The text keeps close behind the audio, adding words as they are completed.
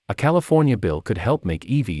A California bill could help make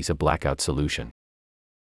EVs a blackout solution.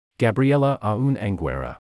 Gabriela Aun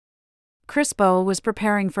Anguera. Chris Bowe was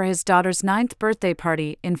preparing for his daughter's 9th birthday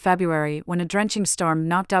party in February when a drenching storm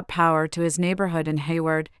knocked out power to his neighborhood in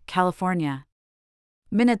Hayward, California.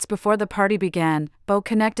 Minutes before the party began, Bowe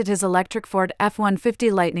connected his electric Ford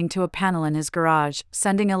F-150 Lightning to a panel in his garage,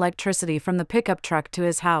 sending electricity from the pickup truck to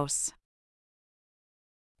his house.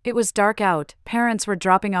 "It was dark out, parents were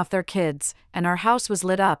dropping off their kids, and our house was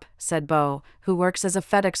lit up," said Bowe, who works as a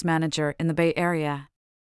FedEx manager in the Bay Area.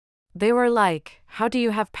 "They were like, 'How do you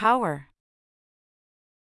have power?'"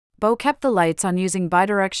 Bowe kept the lights on using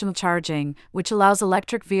bidirectional charging, which allows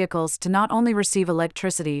electric vehicles to not only receive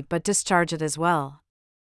electricity but discharge it as well.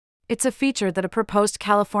 It's a feature that a proposed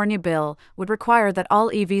California bill would require that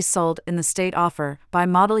all EVs sold in the state offer by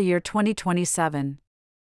model year 2027.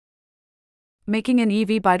 Making an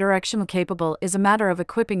EV bidirectional capable is a matter of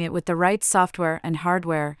equipping it with the right software and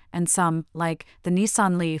hardware, and some, like the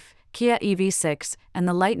Nissan Leaf, Kia EV6, and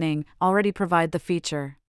the Lightning, already provide the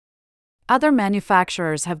feature. Other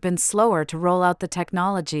manufacturers have been slower to roll out the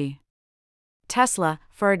technology. Tesla,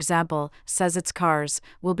 for example, says its cars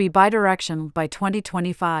will be bidirectional by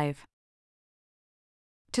 2025.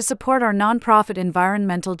 To support our nonprofit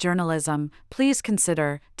environmental journalism, please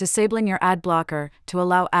consider disabling your ad blocker to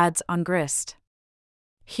allow ads on Grist.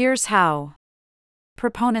 Here's how.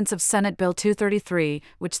 Proponents of Senate Bill 233,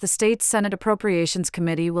 which the State Senate Appropriations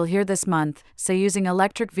Committee will hear this month, say using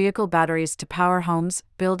electric vehicle batteries to power homes,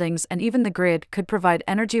 buildings, and even the grid could provide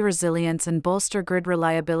energy resilience and bolster grid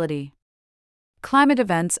reliability. Climate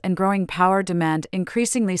events and growing power demand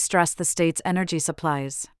increasingly stress the state's energy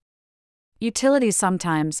supplies. Utilities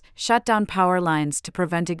sometimes shut down power lines to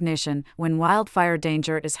prevent ignition when wildfire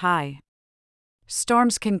danger is high.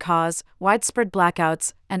 Storms can cause widespread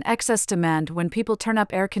blackouts, and excess demand when people turn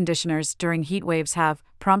up air conditioners during heat waves have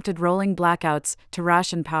prompted rolling blackouts to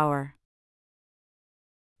ration power.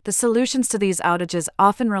 The solutions to these outages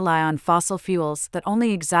often rely on fossil fuels that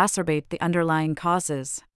only exacerbate the underlying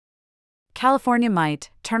causes. California might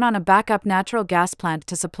turn on a backup natural gas plant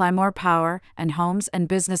to supply more power, and homes and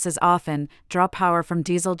businesses often draw power from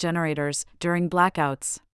diesel generators during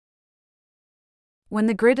blackouts. When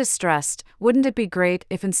the grid is stressed, wouldn't it be great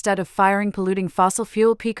if instead of firing polluting fossil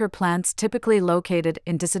fuel peaker plants typically located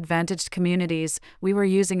in disadvantaged communities, we were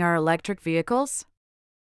using our electric vehicles?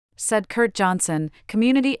 Said Kurt Johnson,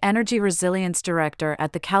 Community Energy Resilience Director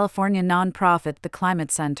at the California nonprofit The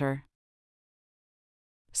Climate Center.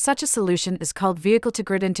 Such a solution is called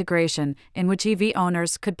vehicle-to-grid integration, in which EV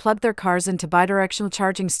owners could plug their cars into bidirectional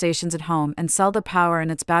charging stations at home and sell the power in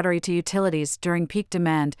its battery to utilities during peak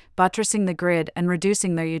demand, buttressing the grid and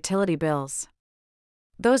reducing their utility bills.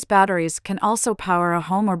 Those batteries can also power a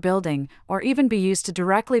home or building, or even be used to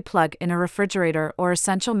directly plug in a refrigerator or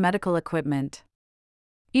essential medical equipment.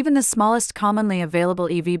 Even the smallest commonly available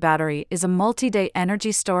EV battery is a multi-day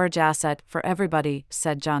energy storage asset for everybody,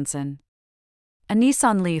 said Johnson. A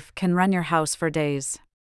Nissan Leaf can run your house for days.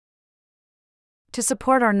 To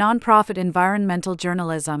support our nonprofit environmental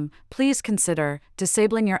journalism, please consider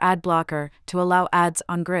disabling your ad blocker to allow ads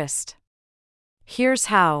on Grist. Here's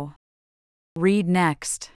how. Read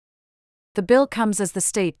next. The bill comes as the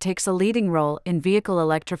state takes a leading role in vehicle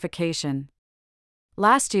electrification.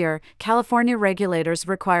 Last year, California regulators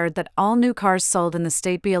required that all new cars sold in the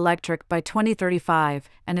state be electric by 2035,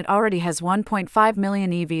 and it already has 1.5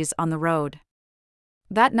 million EVs on the road.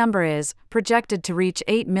 That number is projected to reach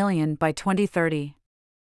 8 million by 2030.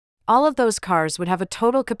 All of those cars would have a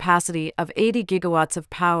total capacity of 80 gigawatts of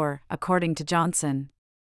power, according to Johnson.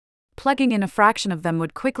 Plugging in a fraction of them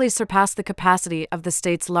would quickly surpass the capacity of the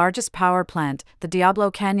state's largest power plant, the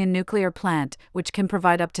Diablo Canyon nuclear plant, which can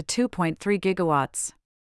provide up to 2.3 gigawatts.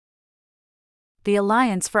 The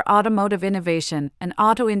Alliance for Automotive Innovation, an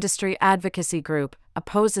auto industry advocacy group,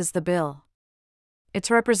 opposes the bill. Its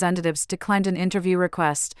representatives declined an interview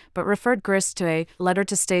request, but referred Grist to a letter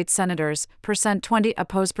to state senators, %20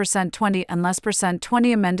 oppose %20 unless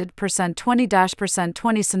 %20 amended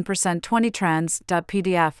 %20-%20 sin %20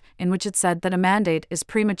 trans.pdf, in which it said that a mandate is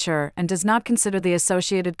premature and does not consider the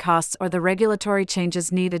associated costs or the regulatory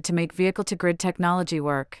changes needed to make vehicle-to-grid technology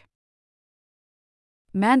work.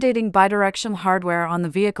 Mandating bidirectional hardware on the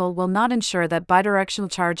vehicle will not ensure that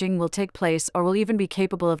bidirectional charging will take place or will even be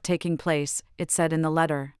capable of taking place, it said in the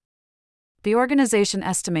letter. The organization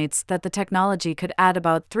estimates that the technology could add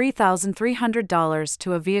about $3,300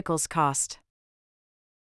 to a vehicle's cost.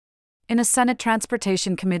 In a Senate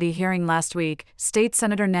Transportation Committee hearing last week, State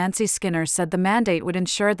Senator Nancy Skinner said the mandate would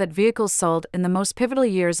ensure that vehicles sold in the most pivotal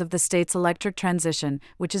years of the state's electric transition,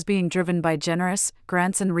 which is being driven by generous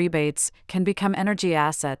grants and rebates, can become energy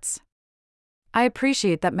assets. I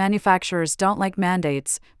appreciate that manufacturers don't like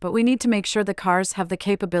mandates, but we need to make sure the cars have the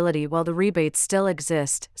capability while the rebates still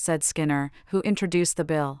exist, said Skinner, who introduced the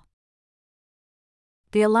bill.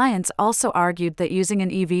 The alliance also argued that using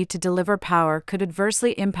an EV to deliver power could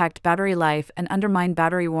adversely impact battery life and undermine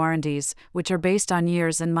battery warranties, which are based on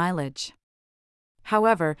years and mileage.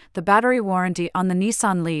 However, the battery warranty on the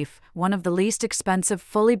Nissan Leaf, one of the least expensive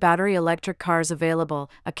fully battery electric cars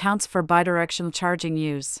available, accounts for bidirectional charging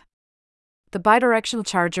use. The bidirectional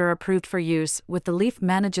charger approved for use with the Leaf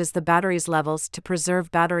manages the battery's levels to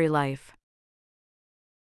preserve battery life.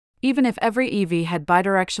 Even if every EV had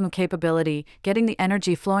bidirectional capability, getting the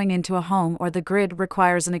energy flowing into a home or the grid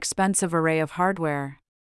requires an expensive array of hardware.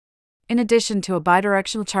 In addition to a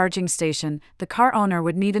bidirectional charging station, the car owner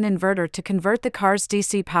would need an inverter to convert the car's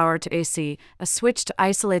DC power to AC, a switch to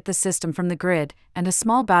isolate the system from the grid, and a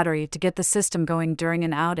small battery to get the system going during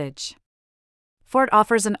an outage. Ford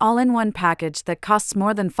offers an all-in-one package that costs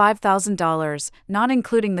more than $5,000, not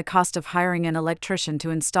including the cost of hiring an electrician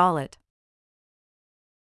to install it.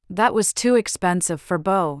 That was too expensive for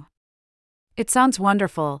Bo. It sounds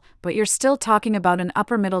wonderful, but you're still talking about an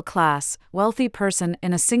upper-middle-class, wealthy person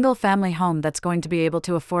in a single-family home that's going to be able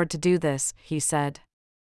to afford to do this, he said.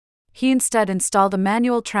 He instead installed a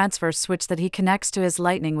manual transfer switch that he connects to his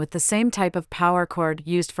Lightning with the same type of power cord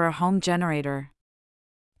used for a home generator.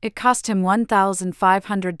 It cost him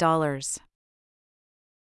 $1,500.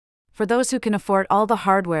 For those who can afford all the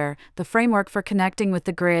hardware, the framework for connecting with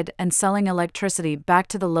the grid and selling electricity back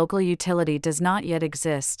to the local utility does not yet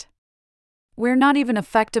exist. We're not even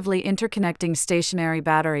effectively interconnecting stationary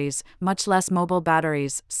batteries, much less mobile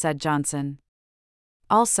batteries, said Johnson.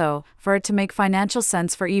 Also, for it to make financial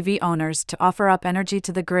sense for EV owners to offer up energy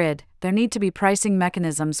to the grid, there need to be pricing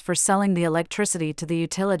mechanisms for selling the electricity to the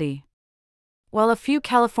utility. While a few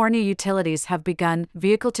California utilities have begun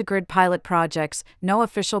vehicle-to-grid pilot projects, no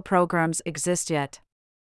official programs exist yet.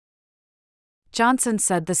 Johnson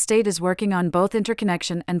said the state is working on both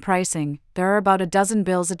interconnection and pricing. There are about a dozen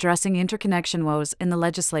bills addressing interconnection woes in the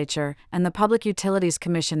legislature, and the Public Utilities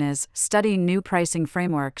Commission is studying new pricing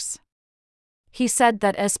frameworks. He said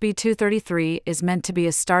that SB 233 is meant to be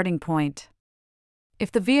a starting point.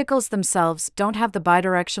 If the vehicles themselves don't have the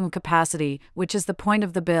bidirectional capacity, which is the point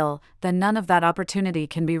of the bill, then none of that opportunity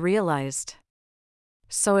can be realized.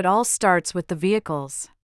 So it all starts with the vehicles.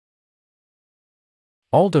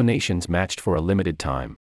 All donations matched for a limited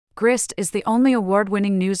time. Grist is the only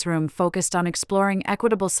award-winning newsroom focused on exploring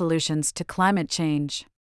equitable solutions to climate change.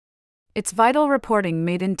 It's vital reporting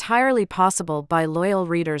made entirely possible by loyal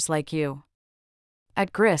readers like you.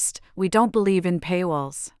 At Grist, we don't believe in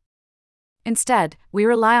paywalls. Instead, we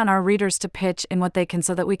rely on our readers to pitch in what they can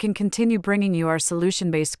so that we can continue bringing you our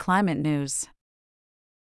solution-based climate news.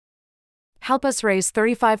 Help us raise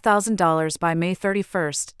 $35,000 by May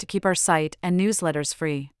 31st to keep our site and newsletters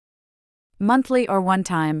free. Monthly or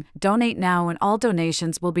one-time, donate now and all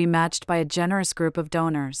donations will be matched by a generous group of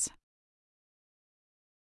donors.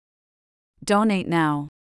 Donate now.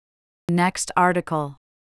 Next article.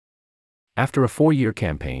 After a 4-year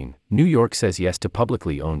campaign, New York says yes to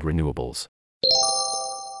publicly owned renewables.